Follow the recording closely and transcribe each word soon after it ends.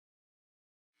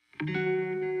Hello,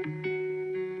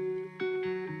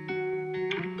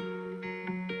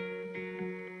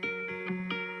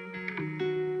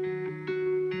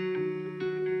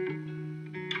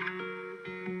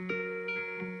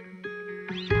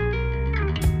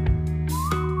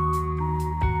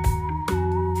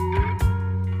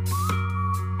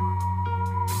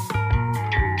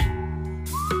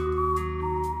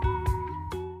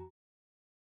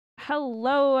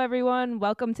 everyone.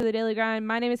 Welcome to the Daily Grind.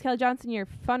 My name is Kelly Johnson, your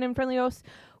fun and friendly host.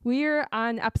 We're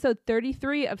on episode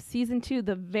 33 of season 2,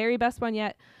 the very best one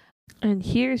yet. And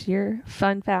here's your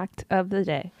fun fact of the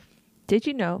day. Did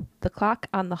you know the clock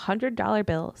on the $100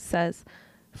 bill says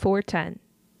 4:10?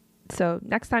 So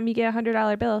next time you get a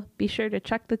 $100 bill, be sure to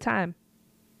check the time.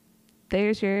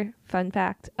 There's your fun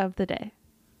fact of the day.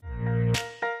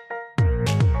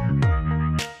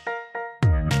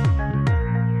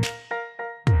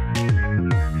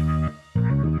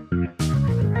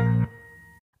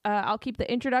 I'll keep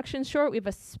the introduction short. We have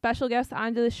a special guest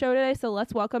onto the show today, so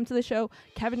let's welcome to the show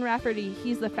Kevin Rafferty.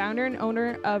 He's the founder and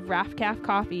owner of Raff Caff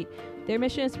Coffee. Their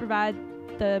mission is to provide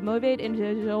the motivated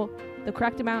individual the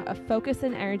correct amount of focus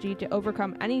and energy to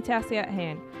overcome any task at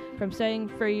hand. From studying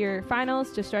for your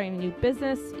finals to starting a new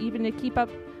business, even to keep up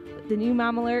the new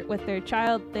mom alert with their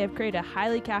child, they have created a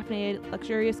highly caffeinated,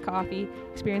 luxurious coffee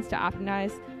experience to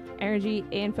optimize energy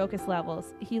and focus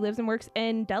levels. He lives and works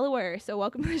in Delaware, so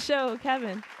welcome to the show,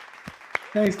 Kevin.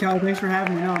 Thanks, Kelly. Thanks for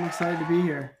having me. I'm excited to be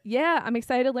here. Yeah, I'm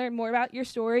excited to learn more about your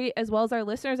story, as well as our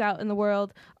listeners out in the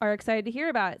world are excited to hear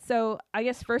about it. So I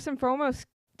guess first and foremost,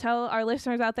 tell our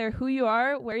listeners out there who you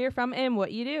are, where you're from, and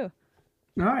what you do.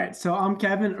 All right. So I'm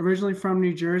Kevin, originally from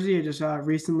New Jersey. I just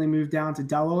recently moved down to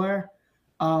Delaware.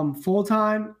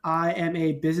 Full-time, I am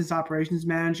a business operations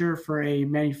manager for a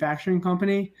manufacturing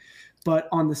company. But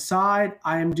on the side,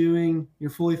 I am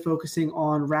fully focusing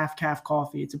on Raff Caff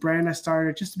Coffee. It's a brand I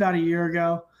started just about a year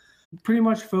ago. Pretty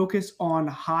much focus on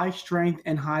high strength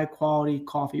and high quality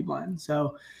coffee blends.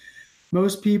 So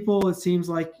most people, it seems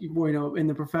like, in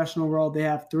the professional world, they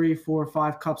have 3, 4,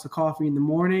 5 cups of coffee in the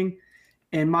morning.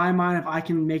 In my mind, if I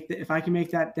can make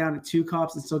that down to 2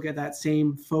 cups and still get that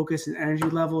same focus and energy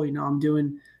level, I'm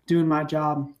doing my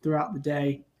job throughout the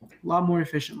day a lot more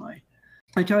efficiently.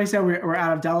 Like Kelly said, we're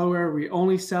out of Delaware. We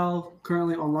only sell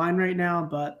currently online right now,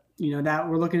 but that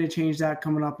we're looking to change that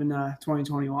coming up in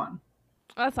 2021.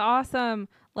 That's awesome.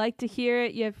 Like to hear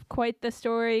it. You have quite the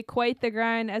story, quite the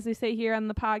grind, as we say here on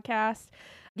the podcast.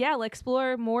 Yeah, let's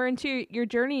explore more into your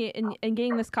journey in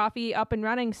getting this coffee up and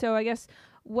running. So I guess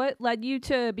what led you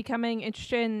to becoming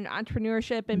interested in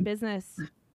entrepreneurship and business?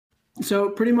 So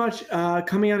pretty much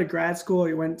coming out of grad school,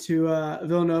 I went to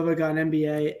Villanova, got an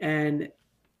MBA, and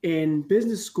in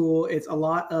business school, it's a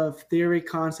lot of theory,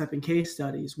 concept, and case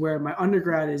studies, where my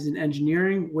undergrad is in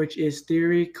engineering, which is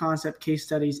theory, concept, case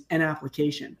studies, and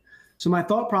application. So my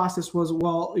thought process was,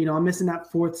 I'm missing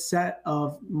that 4th set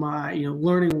of my,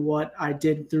 learning what I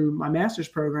did through my master's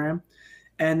program.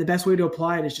 And the best way to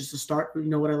apply it is just to start,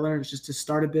 what I learned is just to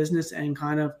start a business and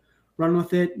kind of run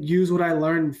with it, use what I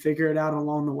learned and figure it out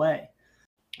along the way.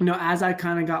 As I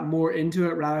kind of got more into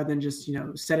it, rather than just,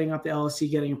 setting up the LLC,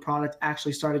 getting a product,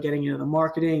 actually started getting into the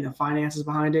marketing, the finances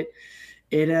behind it,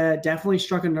 it definitely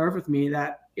struck a nerve with me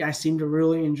that I seem to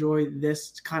really enjoy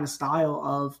this kind of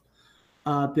style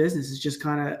of business, is just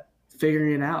kind of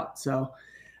figuring it out. So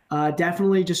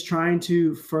definitely just trying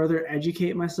to further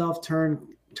educate myself,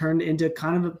 turned into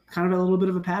kind of a little bit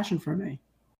of a passion for me.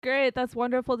 Great. That's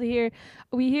wonderful to hear.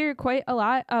 We hear quite a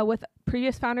lot with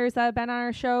previous founders that have been on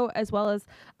our show, as well as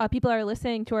people that are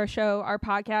listening to our show, our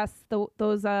podcasts,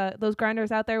 those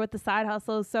grinders out there with the side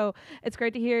hustles. So it's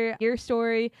great to hear your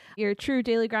story. You're a true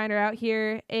daily grinder out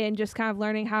here, and just kind of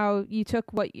learning how you took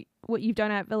what you've done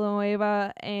at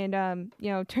Villanova and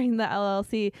turning the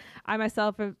LLC. I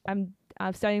myself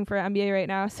I'm studying for an MBA right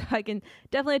now, so I can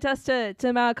definitely attest to the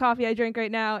amount of coffee I drink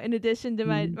right now, in addition to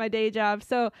my day job.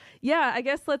 So yeah, I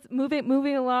guess let's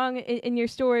moving along in your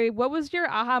story. What was your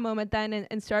aha moment then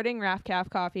in starting Raff Caff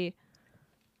Coffee?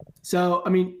 So,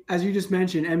 as you just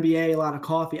mentioned, MBA, a lot of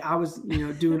coffee. I was,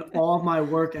 doing all of my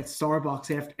work at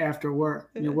Starbucks after work,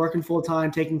 working full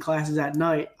time, taking classes at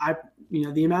night.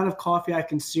 The amount of coffee I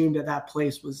consumed at that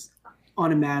place was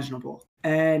unimaginable.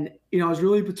 And, I was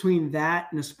really between that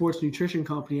and a sports nutrition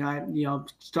company. I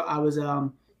was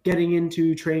getting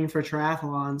into training for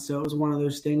triathlon. So it was one of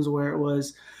those things where it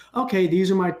was, okay, these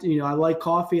are my, I like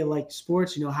coffee, I like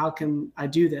sports, how can I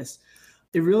do this?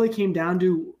 It really came down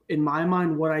to, in my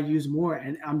mind, what I use more.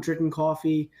 And I'm drinking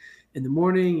coffee in the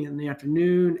morning, in the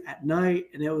afternoon, at night.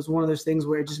 And it was one of those things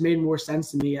where it just made more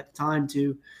sense to me at the time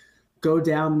to go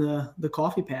down the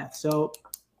coffee path. So,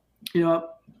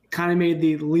 kind of made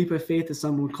the leap of faith, as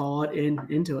some would call it,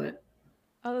 into it.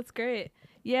 Oh, that's great.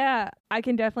 Yeah, I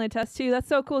can definitely attest too. That's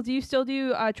so cool. Do you still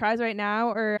do tries right now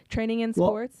or training in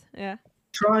sports? Yeah.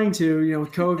 Trying to,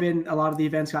 with COVID, a lot of the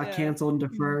events got canceled and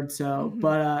deferred. So,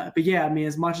 but yeah, I mean,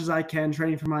 as much as I can,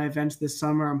 training for my events this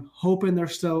summer. I'm hoping they're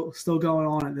still going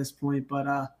on at this point, but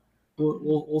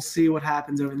we'll see what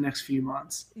happens over the next few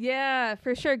months. Yeah,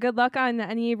 for sure. Good luck on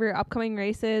any of your upcoming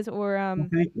races or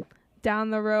Thank you. down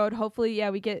the road. Hopefully, yeah,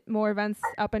 we get more events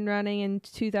up and running in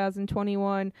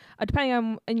 2021. Depending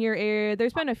on in your area,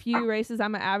 there's been a few races.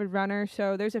 I'm an avid runner,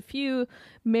 so there's a few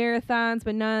marathons,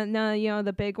 but none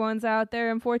the big ones out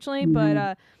there, unfortunately.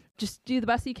 But just do the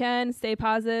best you can, stay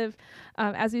positive,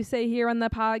 as we say here on the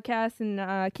podcast,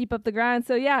 and keep up the grind.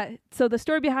 So yeah, so the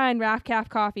story behind Raff Caff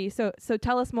Coffee. So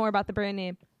tell us more about the brand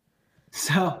name.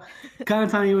 So, kind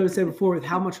of timing what I said before with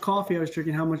how much coffee I was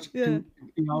drinking, how much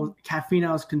caffeine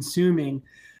I was consuming.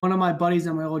 One of my buddies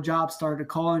at my old job started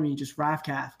calling me just Raff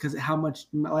Caff because how much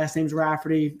my last name's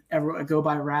Rafferty, I go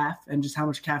by Raff, and just how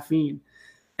much caffeine.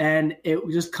 And it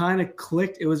just kind of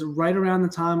clicked. It was right around the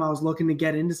time I was looking to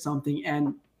get into something,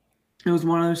 and it was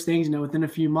one of those things, within a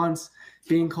few months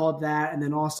being called that, and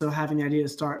then also having the idea to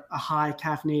start a high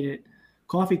caffeinated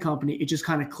coffee company. It just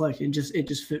kind of clicked, and it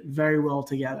just fit very well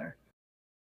together.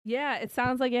 Yeah, it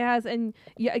sounds like it has. And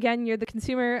again, you're the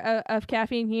consumer of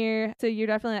caffeine here. So you're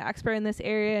definitely an expert in this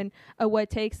area and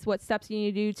what steps you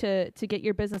need to do to get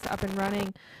your business up and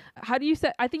running. How do you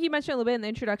I think you mentioned a little bit in the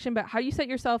introduction, but how do you set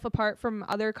yourself apart from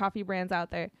other coffee brands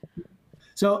out there?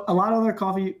 So a lot of other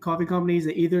coffee companies,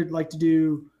 they either like to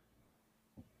do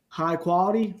high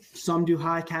quality, some do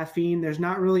high caffeine. There's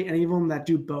not really any of them that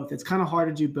do both. It's kind of hard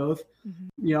to do both.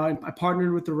 I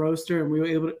partnered with the roaster, and we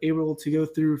were able to go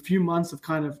through a few months of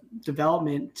kind of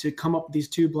development to come up with these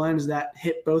two blends that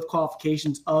hit both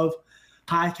qualifications of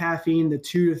high caffeine, the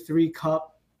 2 to 3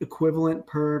 cup equivalent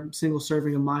per single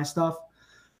serving of my stuff.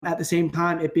 At the same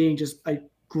time, it being just a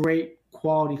great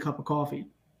quality cup of coffee.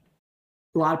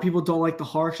 A lot of people don't like the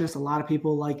harshness. A lot of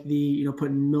people like the,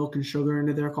 putting milk and sugar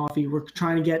into their coffee. We're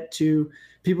trying to get to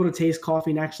people to taste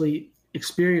coffee and actually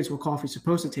experience what coffee is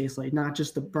supposed to taste like, not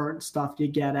just the burnt stuff you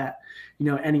get at,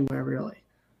 anywhere really.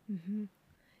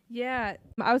 Yeah,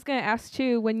 I was gonna ask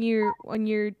too, when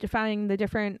you're defining the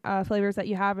different flavors that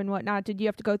you have and whatnot, did you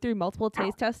have to go through multiple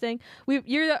taste testing?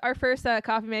 You're our first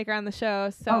coffee maker on the show,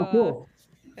 so. Oh, cool.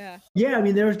 Yeah. I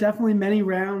mean, there was definitely many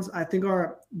rounds. I think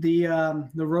the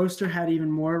roaster had even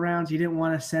more rounds. He didn't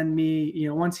want to send me,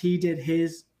 once he did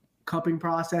his cupping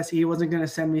process, he wasn't going to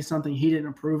send me something he didn't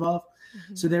approve of.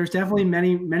 So there's definitely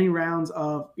many rounds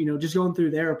of, just going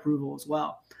through their approval as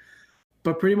well.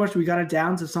 But pretty much we got it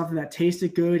down to something that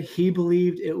tasted good. He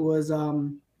believed it was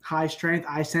high strength.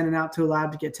 I sent it out to a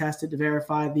lab to get tested to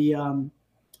verify the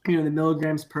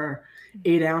milligrams per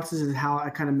 8 ounces is how I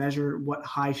kind of measure what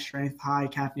high strength, high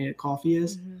caffeinated coffee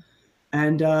is.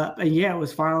 And it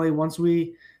was finally, once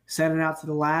we sent it out to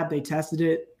the lab, they tested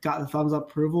it, got the thumbs up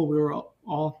approval. We were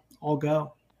all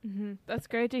go. That's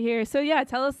great to hear. So yeah,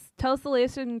 tell us the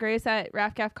latest and greatest at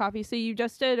Raff Caff Coffee. So you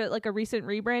just did like a recent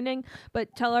rebranding,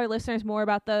 but tell our listeners more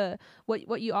about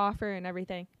what you offer and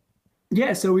everything.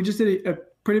 Yeah, so we just did a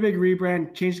pretty big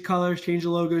rebrand, changed the colors, changed the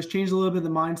logos, changed a little bit of the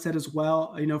mindset as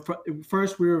well.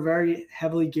 First we were very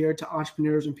heavily geared to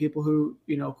entrepreneurs and people who,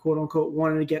 quote unquote,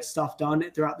 wanted to get stuff done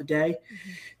throughout the day.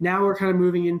 Now we're kind of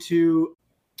moving into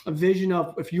a vision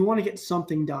of if you want to get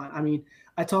something done. I mean,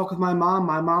 I talk with my mom.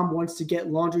 My mom wants to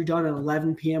get laundry done at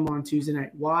 11 p.m. on Tuesday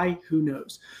night. Why? Who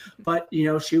knows? But,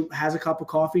 she has a cup of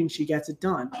coffee and she gets it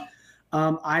done.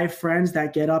 I have friends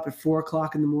that get up at 4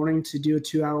 o'clock in the morning to do a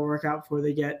 2-hour workout before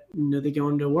they they go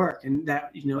into work. And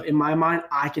that, in my mind,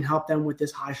 I can help them with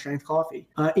this high strength coffee.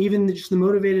 Even just the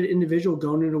motivated individual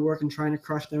going into work and trying to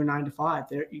crush their 9 to 5,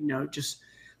 they're, just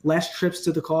less trips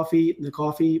to the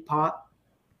coffee pot,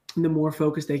 the more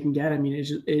focus they can get. I mean,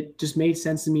 it just made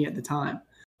sense to me at the time.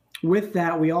 With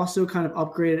that, we also kind of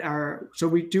upgraded so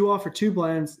we do offer 2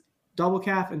 blends, double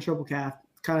calf and triple calf.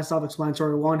 Kind of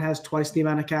self-explanatory. One has twice the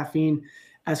amount of caffeine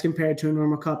as compared to a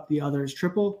normal cup. The other is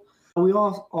triple. We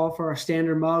all offer a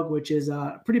standard mug, which is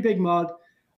a pretty big mug.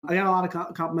 I got a lot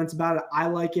of compliments about it. I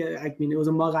like it. I mean, it was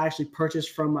a mug I actually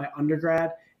purchased from my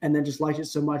undergrad and then just liked it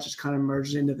so much it's kind of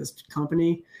merged into this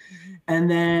company. And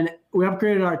then we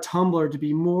upgraded our tumbler to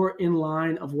be more in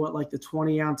line of what like the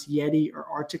 20-ounce Yeti or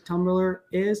Arctic tumbler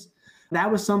is.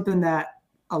 That was something that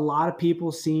a lot of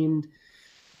people seemed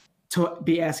to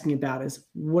be asking about is,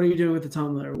 what are you doing with the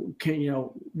tumbler?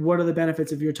 What are the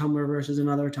benefits of your tumbler versus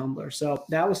another tumbler? So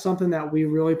that was something that we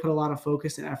really put a lot of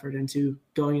focus and effort into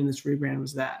going in this rebrand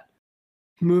was that.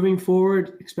 Moving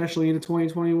forward, especially into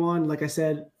 2021, like I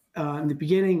said, in the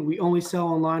beginning. We only sell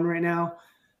online right now.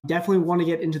 Definitely want to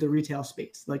get into the retail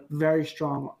space, like very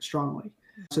strongly.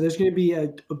 So there's going to be a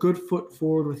good foot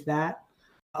forward with that.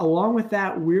 Along with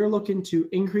that, we're looking to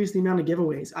increase the amount of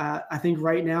giveaways. I think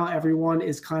right now everyone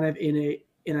is kind of in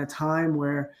a time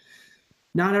where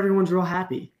not everyone's real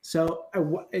happy. So,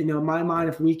 in my mind,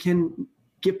 if we can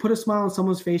put a smile on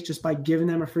someone's face just by giving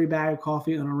them a free bag of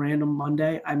coffee on a random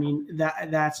Monday, I mean,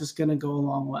 that's just going to go a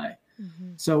long way.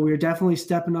 Mm-hmm. So we're definitely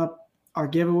stepping up our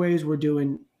giveaways. We're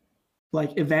doing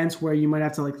like events where you might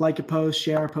have to like a post,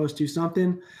 share a post, do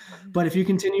something. Mm-hmm. But if you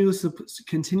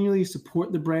continually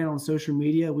support the brand on social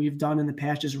media, we've done in the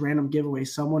past just random giveaways.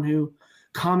 Someone who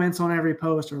comments on every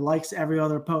post or likes every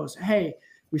other post. Hey,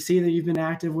 we see that you've been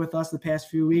active with us the past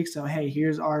few weeks. So, hey,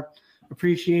 here's our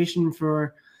appreciation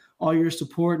for all your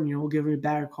support. And, we'll give you a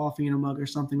bag of coffee and a mug or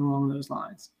something along those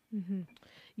lines. Mm-hmm.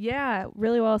 Yeah,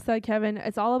 really well said, Kevin.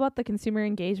 It's all about the consumer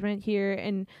engagement here.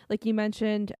 And like you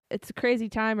mentioned, it's a crazy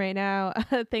time right now.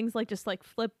 Things just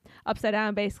flip upside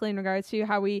down basically in regards to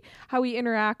how we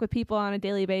interact with people on a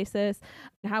daily basis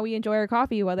and how we enjoy our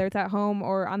coffee, whether it's at home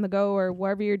or on the go or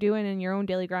wherever you're doing in your own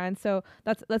daily grind. So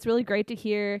that's really great to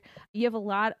hear. You have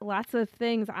lots of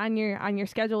things on your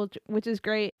schedule, which is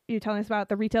great. You're telling us about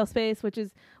the retail space, which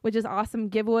is awesome.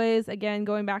 Giveaways, again,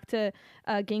 going back to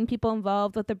getting people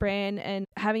involved with the brand and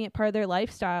having it part of their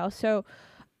lifestyle. So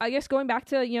I guess going back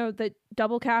to, the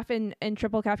double Caff and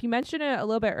triple Caff, you mentioned it a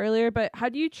little bit earlier, but how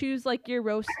do you choose your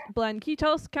roast blend? Can you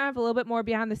tell us kind of a little bit more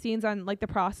behind the scenes on the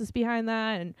process behind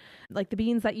that and the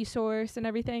beans that you source and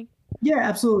everything? Yeah,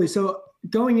 absolutely. So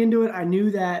going into it, I knew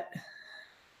that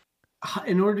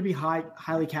in order to be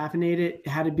highly caffeinated, it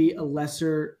had to be a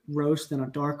lesser roast than a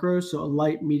dark roast. So a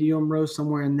light medium roast,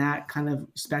 somewhere in that kind of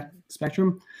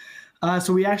spectrum.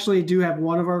 So we actually do have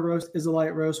one of our roasts is a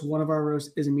light roast. One of our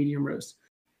roasts is a medium roast.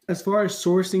 As far as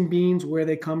sourcing beans, where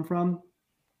they come from,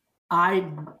 I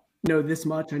know this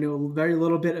much. I know very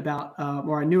little bit about,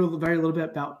 I knew very little bit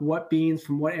about what beans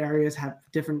from what areas have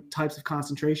different types of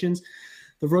concentrations.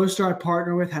 The roaster I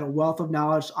partner with had a wealth of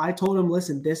knowledge. I told him,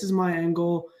 listen, this is my end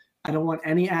goal. I don't want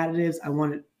any additives. I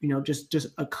want it, just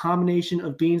a combination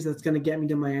of beans that's going to get me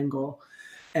to my end goal.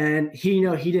 And he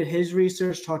did his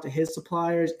research, talked to his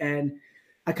suppliers, and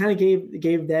I kind of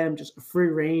gave them just a free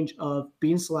range of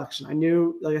bean selection. I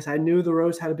knew, like I said, I knew the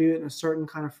roast had to be in a certain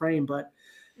kind of frame, but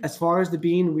as far as the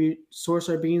bean, we source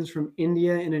our beans from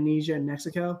India, Indonesia, and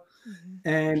Mexico. Mm-hmm.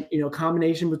 And,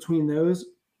 combination between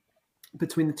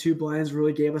the two blends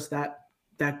really gave us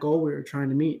that goal we were trying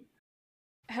to meet.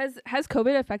 Has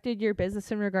COVID affected your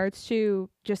business in regards to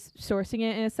just sourcing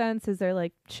it in a sense? Is there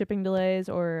shipping delays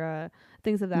or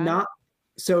things of that?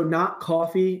 Not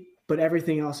coffee, but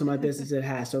everything else in my business it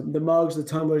has. So the mugs, the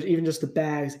tumblers, even just the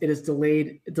bags, it is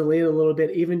delayed a little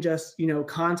bit. Even just,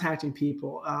 contacting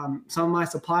people. Some of my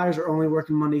suppliers are only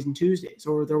working Mondays and Tuesdays,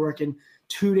 or they're working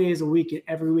 2 days a week. And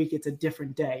every week it's a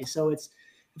different day. So if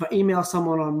I email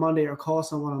someone on Monday or call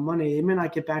someone on Monday, they may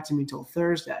not get back to me until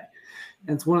Thursday.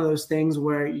 And it's one of those things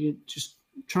where you just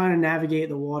trying to navigate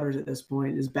the waters at this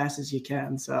point as best as you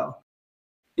can. So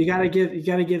you gotta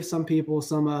give some people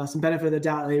some benefit of the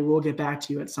doubt. They will get back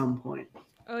to you at some point.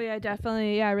 Oh yeah,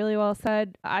 definitely. Yeah, really well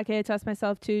said. I can attest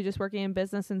myself too, just working in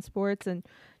business and sports and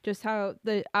just how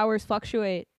the hours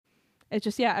fluctuate. It's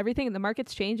just, everything, the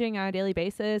market's changing on a daily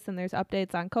basis and there's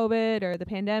updates on COVID or the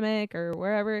pandemic or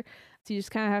wherever. So you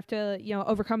just kind of have to,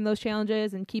 overcome those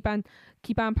challenges and keep on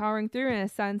powering through in a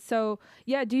sense. So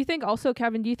yeah, do you think also,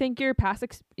 Kevin, do you think your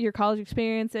your college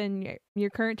experience and your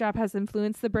current job has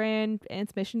influenced the brand and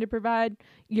its mission to provide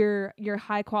your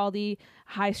high quality,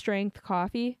 high strength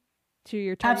coffee to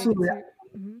your target? Absolutely.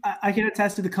 Mm-hmm. I can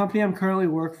attest to the company I'm currently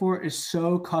work for is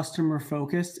so customer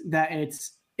focused that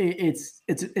it's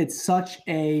such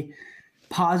a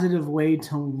positive way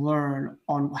to learn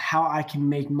on how I can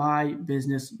make my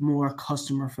business more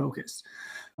customer focused.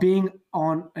 Being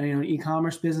on an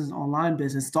e-commerce business, an online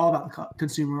business, it's all about the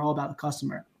consumer, all about the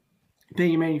customer.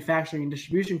 Being a manufacturing and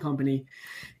distribution company,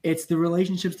 it's the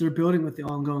relationships they're building with the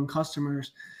ongoing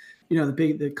customers,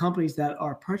 the companies that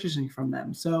are purchasing from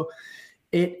them. So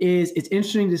it's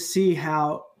interesting to see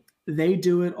how they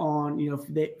do it on,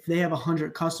 if they have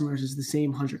 100 customers, it's the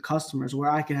same 100 customers, where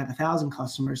I can have 1,000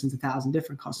 customers and 1,000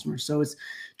 different customers. So it's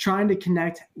trying to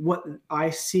connect what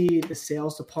I see the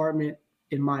sales department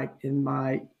in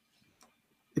the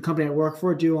company I work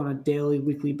for do on a daily,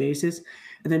 weekly basis,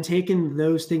 and then taking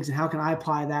those things and how can I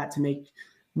apply that to make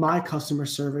my customer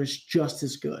service just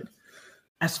as good.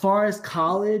 As far as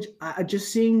college, I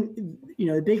just seeing,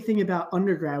 the big thing about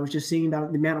undergrad was just seeing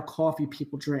about the amount of coffee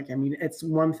people drink. I mean, it's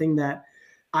one thing that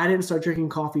I didn't start drinking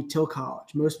coffee till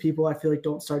college. Most people, I feel like,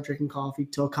 don't start drinking coffee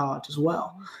till college as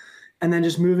well. And then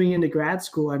just moving into grad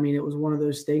school, I mean, it was one of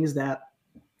those things that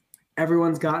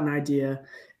everyone's got an idea.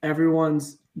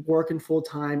 Everyone's working full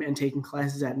time and taking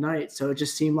classes at night. So it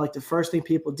just seemed like the first thing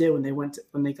people did when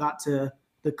they got to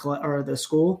the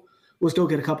school was go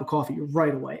get a cup of coffee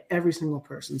right away. Every single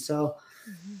person. So,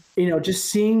 just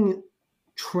seeing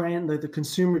the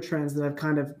consumer trends that I've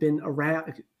kind of been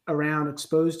around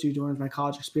exposed to during my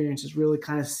college experience has really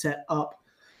kind of set up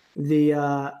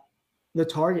the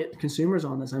target consumers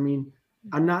on this. I mean,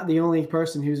 I'm not the only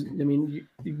person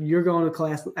you're going to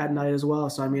class at night as well.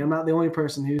 So, I mean, I'm not the only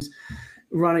person who's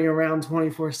running around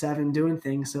 24/7 doing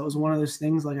things. So it was one of those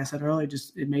things, like I said earlier,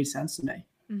 just it made sense to me.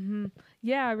 Mm-hmm.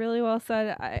 Yeah, really well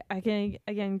said. I can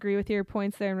again agree with your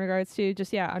points there in regards to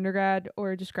just undergrad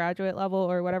or just graduate level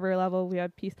or whatever level. We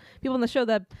had people on the show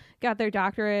that got their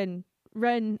doctorate and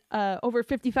read over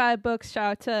 55 books.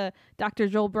 Shout out to Dr.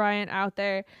 Joel Bryant out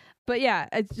there. But yeah,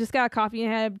 it's just got a coffee in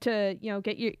your head to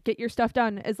get your stuff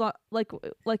done. As like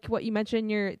what you mentioned,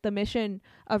 the mission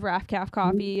of Raff Caff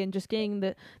Coffee and just getting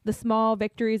the small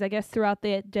victories, I guess, throughout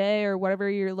the day or whatever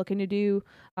you're looking to do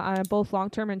on both long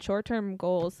term and short term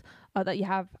goals that you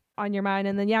have on your mind.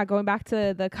 And then going back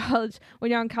to the college when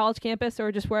you're on college campus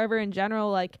or just wherever in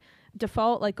general, like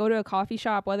default, like go to a coffee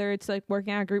shop, whether it's like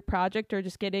working on a group project or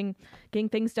just getting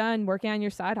things done, working on your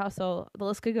side hustle. The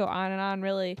list could go on and on,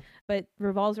 really, but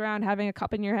revolves around having a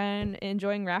cup in your hand and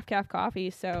enjoying Raff Caff coffee.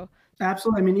 So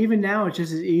absolutely. I mean, even now it's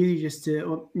just as easy just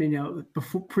to,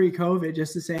 before pre-COVID,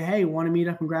 just to say, hey, want to meet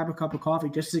up and grab a cup of coffee,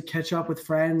 just to catch up with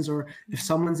friends, or if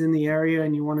someone's in the area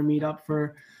and you want to meet up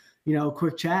for, a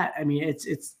quick chat. I mean,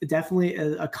 it's definitely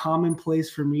a common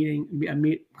place for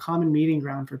common meeting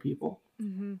ground for people.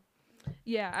 Mm-hmm.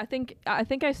 Yeah, I think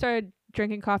I started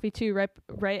drinking coffee too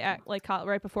right at like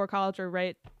right before college or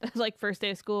right like first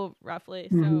day of school roughly.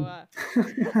 So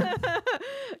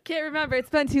can't remember. It's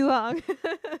been too long.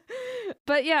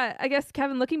 But yeah, I guess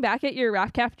Kevin, looking back at your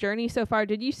Raff Caff journey so far,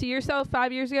 did you see yourself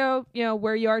 5 years ago,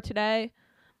 where you are today?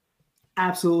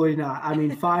 Absolutely not. I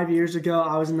mean, 5 years ago,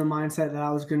 I was in the mindset that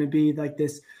I was going to be like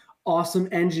this awesome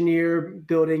engineer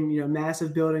building,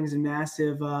 massive buildings and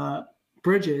massive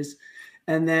bridges.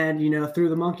 And then, through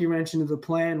the monkey wrench into the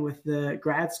plan with the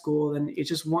grad school, then it's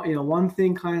just one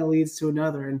thing kind of leads to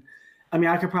another. And I mean,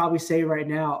 I could probably say right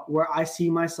now where I see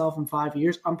myself in 5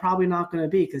 years, I'm probably not going to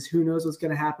be, because who knows what's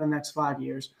going to happen in the next 5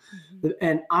 years. Mm-hmm.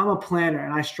 And I'm a planner,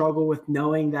 and I struggle with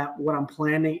knowing that what I'm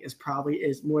planning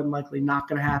is more than likely not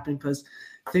going to happen, because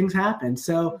things happen.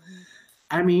 So,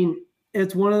 I mean,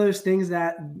 it's one of those things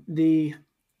that the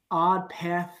odd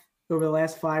path over the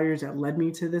last 5 years that led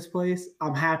me to this place,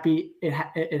 I'm happy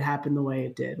it happened the way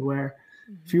it did, where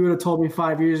if you would have told me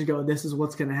 5 years ago this is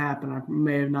what's going to happen, I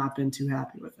may have not been too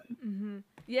happy with it. Mm-hmm.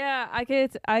 Yeah, I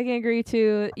can agree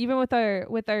too. Even with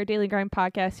our Daily Grind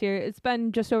podcast here, it's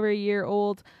been just over a year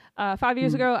old. 5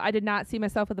 years ago, I did not see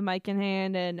myself with a mic in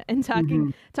hand and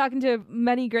talking to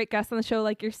many great guests on the show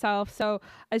like yourself. So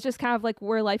it's just kind of like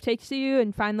where life takes you,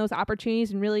 and find those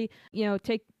opportunities and really,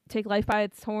 take life by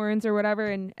its horns or whatever,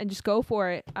 and just go for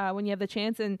it when you have the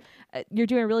chance. And you're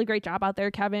doing a really great job out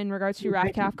there, Kevin, in regards to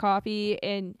Raff Caff Coffee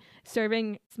and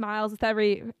serving smiles with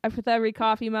every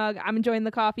coffee mug. I'm enjoying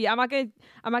the coffee. I'm not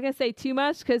gonna say too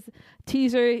much, because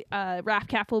teaser, Raff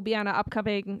Caff will be on an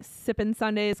upcoming Sippin'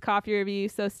 Sundays coffee review,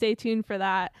 so stay tuned for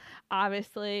that,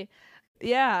 obviously.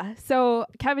 Yeah. So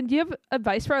Kevin, do you have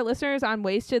advice for our listeners on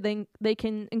ways they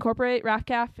can incorporate Raff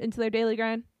Caff into their daily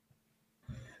grind?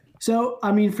 So,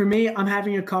 I mean, for me, I'm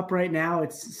having a cup right now.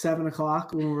 It's 7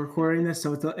 o'clock when we're recording this,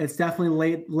 so it's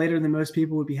definitely later than most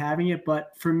people would be having it.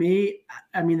 But for me,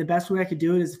 I mean, the best way I could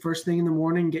do it is the first thing in the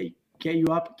morning, get you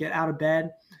up, get out of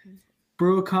bed,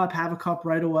 brew a cup, have a cup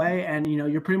right away, and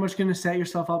you're pretty much going to set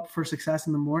yourself up for success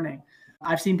in the morning.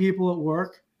 I've seen people at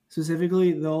work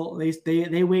specifically;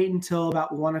 they wait until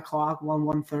about 1 o'clock,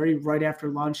 1:30, right after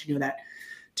lunch. That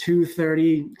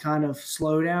 2:30 kind of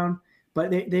slowdown. But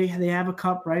they have a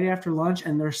cup right after lunch,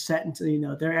 and they're set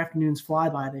into, their afternoons fly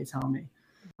by, they tell me.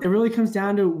 It really comes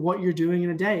down to what you're doing in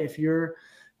a day. If you're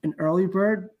an early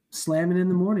bird, slam it in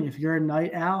the morning. If you're a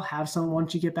night owl, have some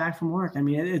once you get back from work. I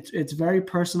mean, it's very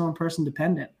personal and person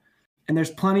dependent. And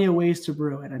there's plenty of ways to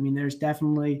brew it. I mean, there's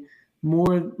definitely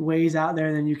more ways out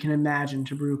there than you can imagine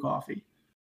to brew coffee.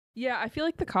 Yeah, I feel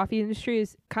like the coffee industry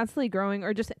is constantly growing,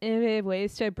 or just innovative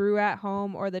ways to brew at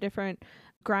home, or the different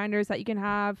grinders that you can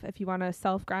have if you want to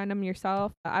self-grind them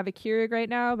yourself. I have a Keurig right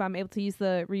now, but I'm able to use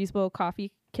the reusable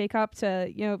coffee K-Cup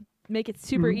to, make it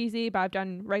super easy. But I've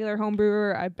done regular home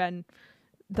brewer. I've been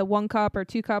the 1 cup or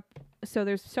 2 cup. So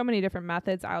there's so many different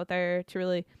methods out there to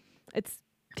really, it's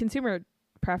consumer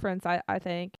preference, I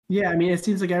think. Yeah, I mean, it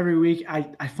seems like every week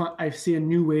I see a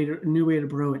new way to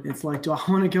brew it. It's like, do I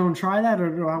want to go and try that,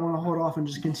 or do I want to hold off and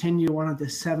just continue one of the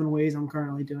 7 ways I'm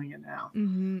currently doing it now?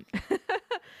 Mm-hmm.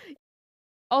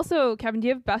 Also, Kevin, do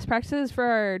you have best practices for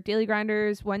our daily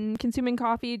grinders when consuming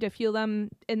coffee to fuel them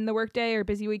in the workday or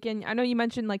busy weekend? I know you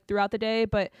mentioned like throughout the day,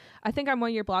 but I think on one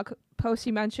of your blog posts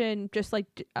you mentioned just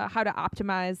like how to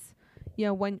optimize,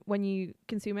 when you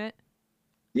consume it.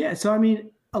 Yeah, so I mean,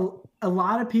 a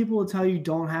lot of people will tell you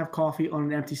don't have coffee on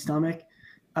an empty stomach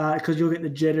because you'll get the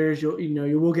jitters.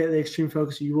 You will get the extreme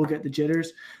focus. You will get the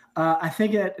jitters. I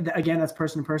think that again, that's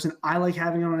person to person. I like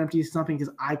having it on an empty stomach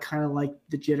because I kind of like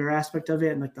the jitter aspect of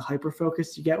it and like the hyper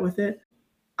focus you get with it.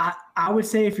 I would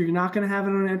say if you're not going to have it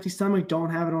on an empty stomach, don't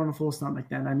have it on a full stomach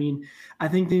then. I mean, I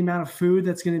think the amount of food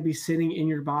that's going to be sitting in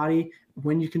your body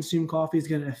when you consume coffee is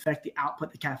going to affect the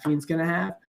output the caffeine's going to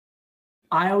have.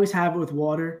 I always have it with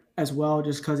water as well,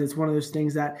 just because it's one of those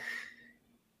things that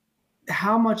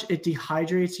how much it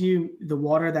dehydrates you, the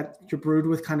water that you're brewed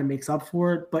with kind of makes up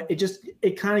for it, but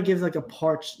it kind of gives like a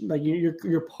parched, like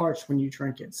you're parched when you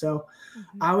drink it. So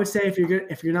I would say if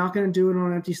you're not going to do it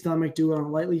on an empty stomach, do it on a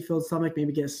lightly filled stomach,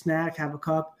 maybe get a snack, have a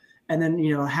cup, and then,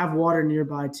 have water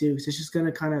nearby too. So it's just going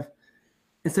to kind of,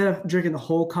 instead of drinking the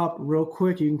whole cup real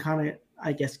quick, you can kind of,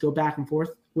 I guess, go back and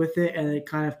forth with it, and it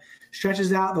kind of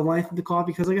stretches out the length of the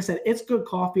coffee. Because like I said, it's good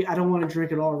coffee. I don't want to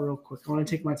drink it all real quick. I want to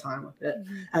take my time with it.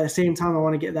 At the same time, I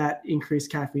want to get that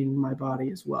increased caffeine in my body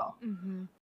as well.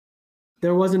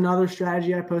 There was another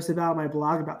strategy I posted about on my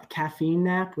blog about the caffeine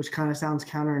nap, which kind of sounds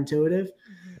counterintuitive.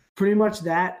 Pretty much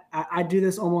that. I do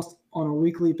this almost on a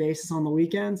weekly basis on the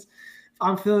weekends. If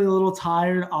I'm feeling a little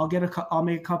tired, I'll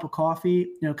make a cup of coffee,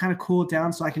 kind of cool it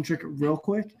down so I can drink it real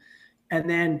quick, and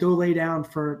then go lay down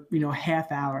for,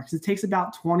 half hour. Because it takes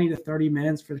about 20 to 30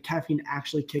 minutes for the caffeine to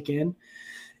actually kick in.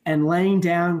 And laying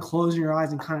down, closing your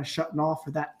eyes, and kind of shutting off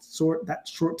for that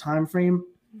short time frame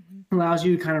allows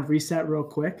you to kind of reset real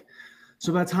quick.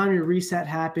 So by the time your reset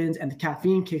happens and the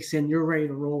caffeine kicks in, you're ready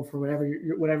to roll for whatever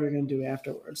you're going to do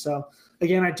afterwards. So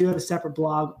again, I do have a separate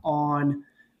blog on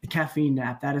the caffeine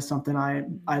nap. That is something I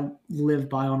live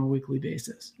by on a weekly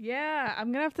basis. Yeah,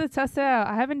 I'm gonna have to test it out.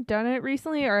 I haven't done it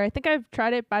recently, or I think I've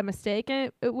tried it by mistake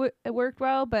and it worked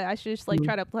well, but I should just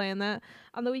try to plan that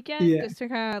on the weekend just to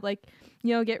kind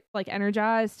of get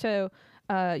energized to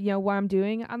what I'm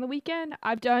doing on the weekend.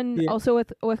 I've done also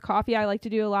with coffee. I like to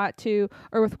do a lot too,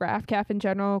 or with Raff, Caff in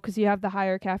general, because you have the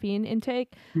higher caffeine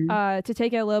intake to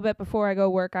take it a little bit before I go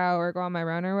work out or go on my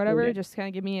run or whatever. Just kind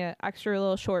of give me an extra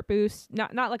little short boost,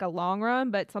 not like a long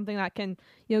run, but something that can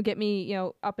get me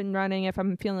up and running if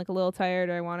I'm feeling like a little tired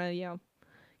or I want to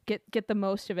get the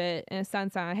most of it in a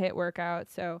sense on a HIIT workout.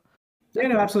 So. Yeah,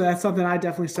 no, absolutely. That's something I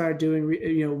definitely started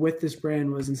doing, with this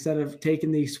brand, was instead of taking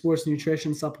the sports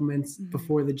nutrition supplements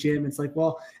before the gym, it's like,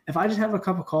 well, if I just have a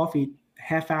cup of coffee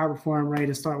half hour before I'm ready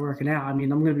to start working out, I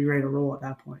mean, I'm going to be ready to roll at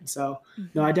that point. So,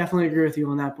 no, I definitely agree with you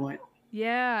on that point.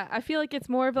 Yeah, I feel like it's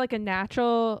more of like a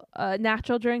natural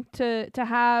drink to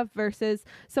have versus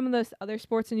some of those other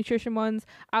sports and nutrition ones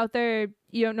out there.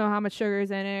 You don't know how much sugar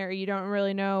is in it, or you don't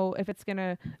really know if it's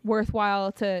gonna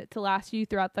worthwhile to last you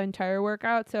throughout the entire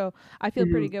workout. So I feel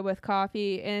pretty good with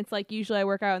coffee, and it's like usually I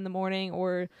work out in the morning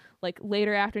or like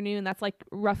later afternoon. That's like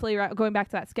roughly going back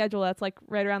to that schedule. That's like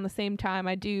right around the same time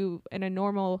I do in a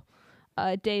normal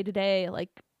day to day,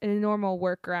 like in a normal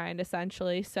work grind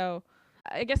essentially. So.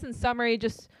 I guess in summary,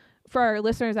 just for our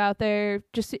listeners out there,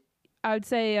 I would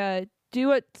say do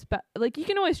what's you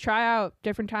can always try out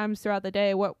different times throughout the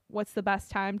day. What's the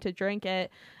best time to drink it?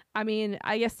 I mean,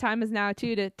 I guess time is now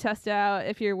too to test it out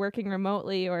if you're working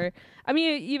remotely, or I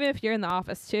mean, even if you're in the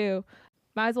office too.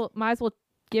 Might as well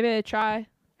give it a try.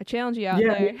 I challenge you out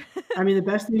there. I mean, the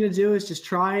best thing to do is just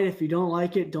try it. If you don't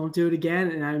like it, don't do it again.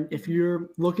 And if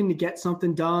you're looking to get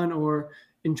something done or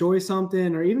enjoy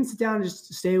something, or even sit down and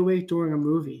just stay awake during a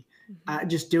movie,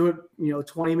 just do it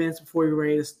 20 minutes before you're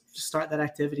ready to start that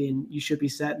activity, and you should be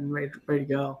set and ready to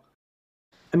go.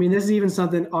 I mean, this is even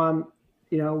something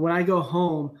when I go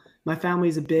home, my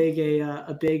family's a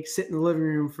big sit in the living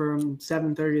room from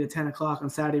 7:30 to 10 o'clock on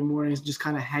Saturday mornings, just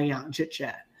kind of hang out and chit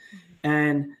chat.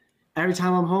 And every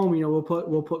time I'm home, we'll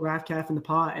put Raff Caff in the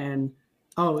pot, and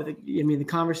the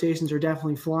conversations are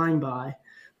definitely flying by.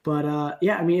 But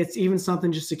I mean, it's even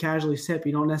something just to casually sip.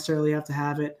 You don't necessarily have to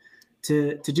have it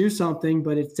to do something,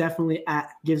 but it's definitely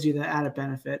gives you the added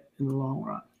benefit in the long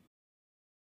run.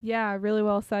 Yeah, really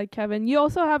well said, Kevin. You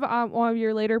also have one of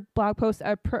your later blog posts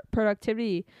at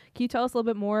productivity. Can you tell us a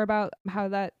little bit more about how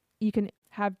that you can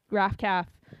have Raff Caff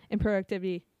in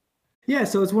productivity? Yeah,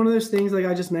 so it's one of those things like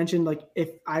I just mentioned, like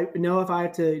if I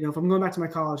have to, if I'm going back to my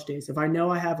college days, if I know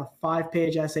I have a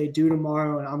 5-page essay due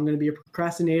tomorrow and I'm going to be a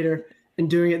procrastinator and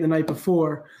doing it the night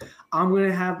before, I'm going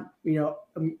to have,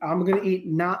 I'm going to eat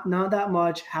not that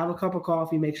much, have a cup of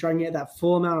coffee, make sure I can get that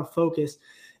full amount of focus,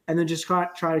 and then just try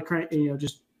to crank,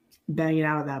 just bang it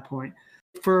out at that point.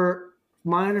 For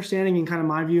my understanding and kind of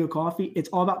my view of coffee, it's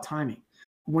all about timing.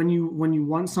 When you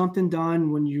want something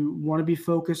done, when you want to be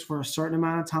focused for a certain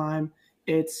amount of time,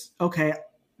 it's okay.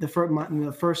 The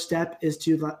first step is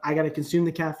I got to consume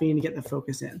the caffeine to get the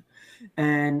focus in.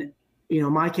 And,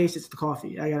 in my case, it's the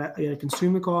coffee. I gotta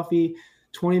consume the coffee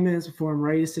 20 minutes before I'm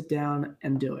ready to sit down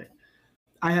and do it.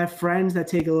 I have friends that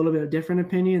take a little bit of different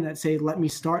opinion that say, let me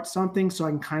start something so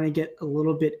I can kind of get a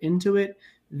little bit into it,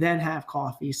 then have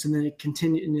coffee. So then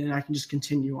and then I can just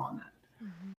continue on that.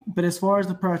 Mm-hmm. But as far as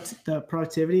the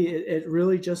productivity, it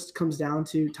really just comes down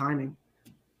to timing,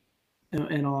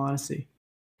 in all honesty.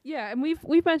 Yeah, and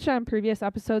we've mentioned on previous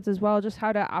episodes as well just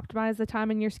how to optimize the time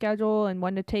in your schedule and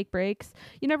when to take breaks.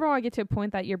 You never want to get to a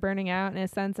point that you're burning out in a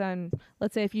sense. And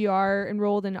let's say if you are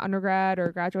enrolled in undergrad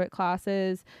or graduate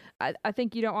classes, I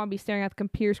think you don't want to be staring at the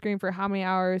computer screen for how many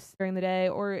hours during the day.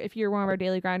 Or if you're one of our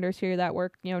daily grinders here that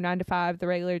work 9 to 5, the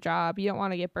regular job, you don't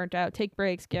want to get burnt out. Take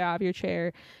breaks, get out of your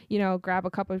chair, grab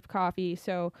a cup of coffee.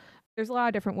 So there's a lot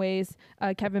of different ways.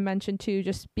 Kevin mentioned too,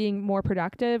 just being more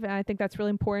productive. And I think that's really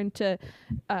important to,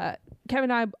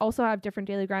 Kevin and I also have different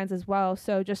daily grinds as well.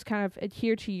 So just kind of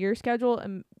adhere to your schedule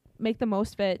and make the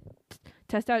most of it.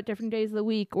 Test out different days of the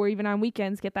week or even on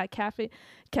weekends, get that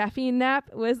caffeine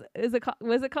nap. Was it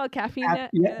called caffeine nap?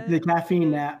 Yeah, the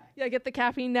caffeine nap. Yeah, get the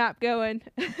caffeine nap going.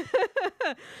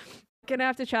 Gonna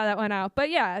have to try that one out. But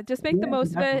yeah, just make the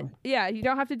most of it. Yeah, you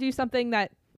don't have to do something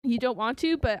that you don't want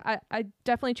to, but I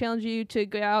definitely challenge you to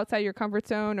go outside your comfort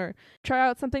zone or try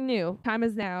out something new. Time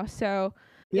is now. So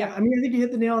yeah, I mean, I think you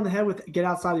hit the nail on the head with get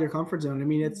outside of your comfort zone. I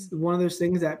mean, it's one of those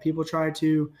things that people try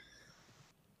to,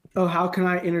 how can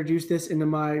I introduce this into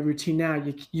my routine now?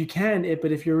 You can,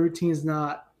 but if your routine is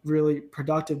not really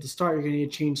productive to start, you're going to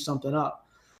need to change something up.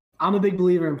 I'm a big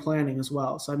believer in planning as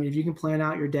well. So, I mean, if you can plan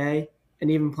out your day and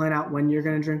even plan out when you're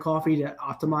going to drink coffee to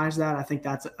optimize that, I think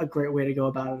that's a great way to go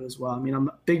about it as well. I mean, I'm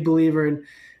a big believer in,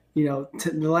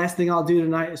 the last thing I'll do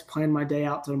tonight is plan my day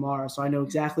out to tomorrow. So I know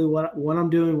exactly what I'm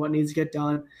doing, what needs to get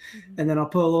done. Mm-hmm. And then I'll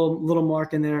put a little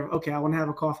mark in there. Okay, I want to have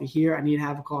a coffee here. I need to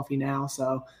have a coffee now.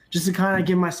 So just to kind of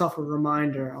give myself a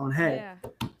reminder on, hey,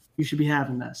 you should be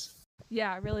having this.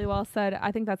 Yeah, really well said.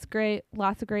 I think that's great.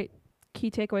 Lots of great key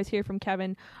takeaways here from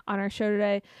Kevin on our show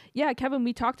today. Yeah, Kevin,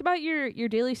 we talked about your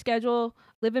daily schedule,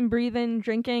 living, breathing,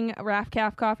 drinking Raff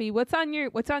Caff coffee. What's on your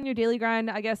daily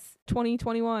grind, I guess,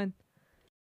 2021?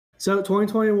 So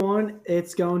 2021,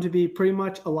 it's going to be pretty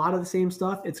much a lot of the same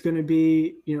stuff. It's going to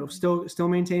be, still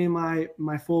maintaining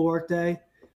my full work day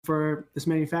for this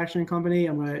manufacturing company.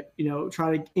 I'm going to,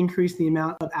 try to increase the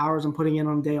amount of hours I'm putting in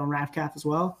on a day on Raff Caff as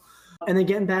well. And then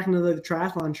getting back into the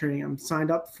triathlon training. I'm signed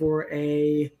up for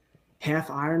a half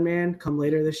Ironman come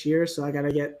later this year. So I got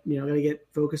to get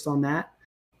focused on that.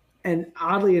 And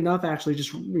oddly enough, actually,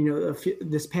 just,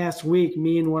 this past week,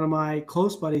 me and one of my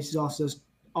close buddies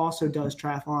also does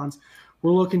triathlons.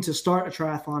 We're looking to start a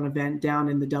triathlon event down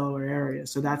in the Delaware area.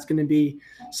 So that's going to be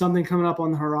something coming up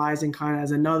on the horizon, kind of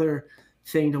as another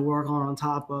thing to work on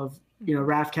top of,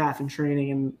 Raff Caff and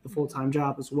training and the full-time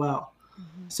job as well.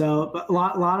 Mm-hmm. So but a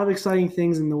lot of exciting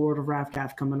things in the world of Raff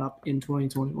Caff coming up in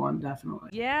 2021, definitely.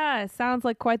 Yeah, it sounds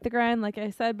like quite the grind. Like I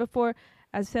said before,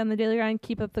 as I said on the daily grind,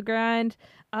 keep up the grind.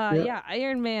 Yeah,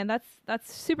 Ironman,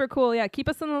 that's super cool. Yeah, keep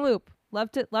us in the loop. Love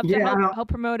to help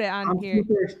promote it on here.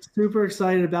 I'm super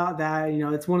excited about that.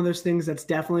 It's one of those things that's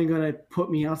definitely going to put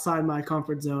me outside my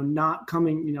comfort zone. Not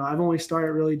coming, I've only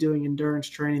started really doing endurance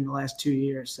training the last 2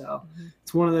 years. So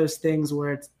It's one of those things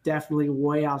where it's definitely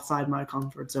way outside my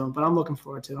comfort zone, but I'm looking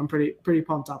forward to it. I'm pretty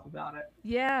pumped up about it.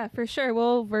 Yeah, for sure.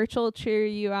 We'll virtual cheer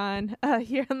you on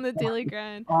here on the Daily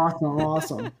Grind.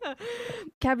 Awesome.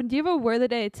 Kevin, do you have a word of the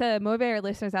day to motivate our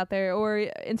listeners out there or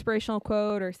inspirational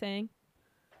quote or saying?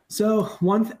 So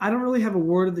I don't really have a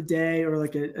word of the day or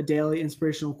like a daily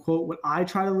inspirational quote. What I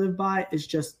try to live by is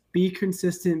just be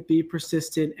consistent, be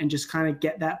persistent, and just kind of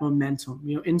get that momentum.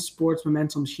 In sports,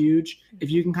 momentum's huge.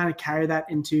 If you can kind of carry that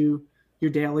into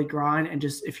your daily grind and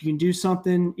just, if you can do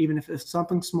something, even if it's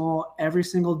something small every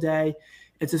single day,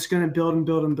 it's just going to build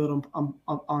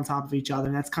on top of each other.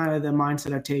 And that's kind of the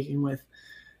mindset I'm taking with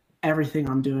everything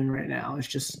I'm doing right now. It's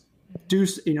just do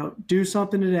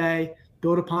something today,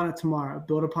 build upon it tomorrow,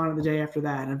 build upon it the day after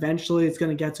that. And eventually it's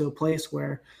going to get to a place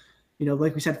where,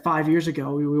 like we said 5 years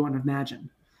ago, we wouldn't have imagined.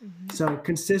 Mm-hmm. So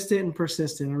consistent and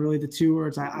persistent are really the two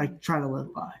words I try to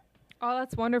live by. Oh,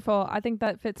 that's wonderful. I think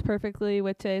that fits perfectly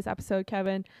with today's episode,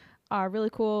 Kevin.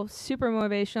 Really cool, super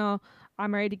motivational.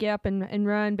 I'm ready to get up and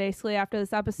run basically after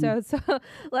this episode. So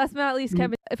last but not least,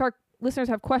 Kevin, if our listeners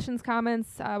have questions,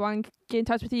 comments, want to get in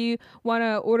touch with you, want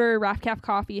to order Raff Caff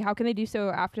coffee, how can they do so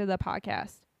after the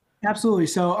podcast? Absolutely.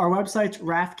 So our website's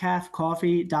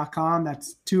raffcaffcoffee.com.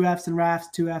 That's 2 F's in Raffs,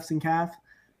 2 F's in Caff.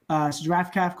 So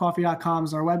raffcaffcoffee.com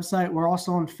is our website. We're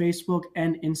also on Facebook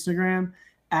and Instagram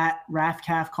at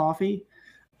raffcaffcoffee.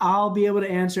 I'll be able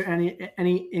to answer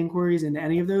any inquiries into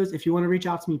any of those. If you want to reach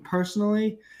out to me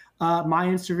personally, my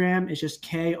Instagram is just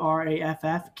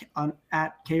KRAFF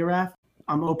at KRAF.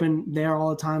 I'm open there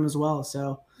all the time as well.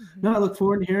 So no, I look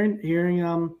forward to hearing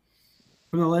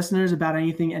from the listeners about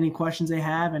anything, any questions they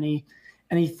have, any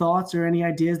thoughts or any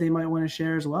ideas they might want to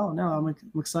share as well. No, I'm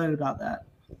excited about that.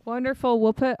 Wonderful.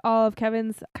 We'll put all of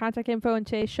Kevin's contact info in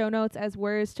today's show notes, as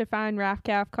where's to find Raff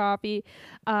Caff Coffee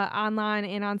online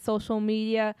and on social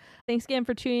media. Thanks again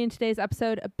for tuning in today's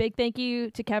episode. A big thank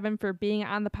you to Kevin for being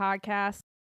on the podcast.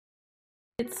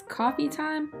 It's coffee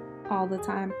time all the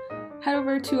time. Head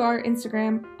over to our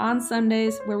Instagram on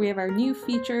Sundays, where we have our new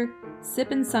feature,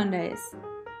 Sippin' Sundays.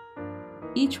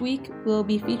 Each week, we'll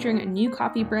be featuring a new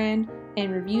coffee brand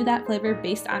and review that flavor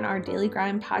based on our Daily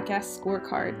Grind podcast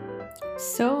scorecard.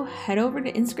 So head over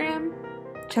to Instagram,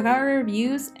 check out our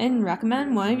reviews, and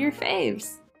recommend one of your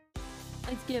faves.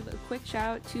 Let's give a quick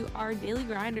shout out to our daily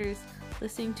grinders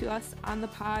listening to us on the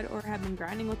pod or have been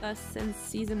grinding with us since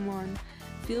season 1.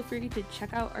 Feel free to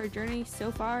check out our journey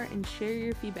so far and share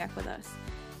your feedback with us.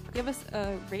 Give us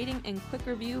a rating and quick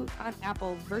review on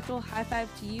Apple. Virtual high five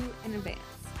to you in advance.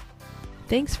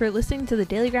 Thanks for listening to the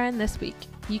Daily Grind this week.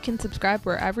 You can subscribe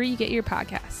wherever you get your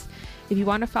podcasts. If you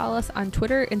want to follow us on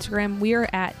Twitter, Instagram, we are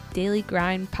at Daily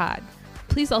Grind Pod.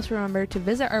 Please also remember to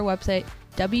visit our website,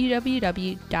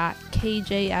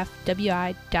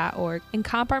 www.kjfwi.org, and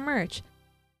comp our merch.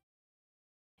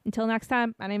 Until next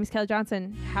time, my name is Kelly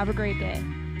Johnson. Have a great day.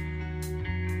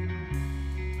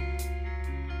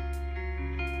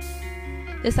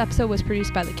 This episode was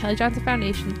produced by the Kelly Johnson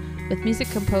Foundation with music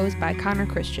composed by Connor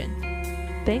Christian.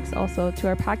 Thanks also to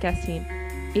our podcast team,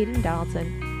 Aiden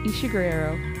Donaldson, Isha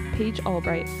Guerrero, Paige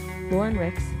Albright, Lauren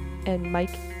Ricks, and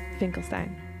Mike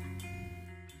Finkelstein.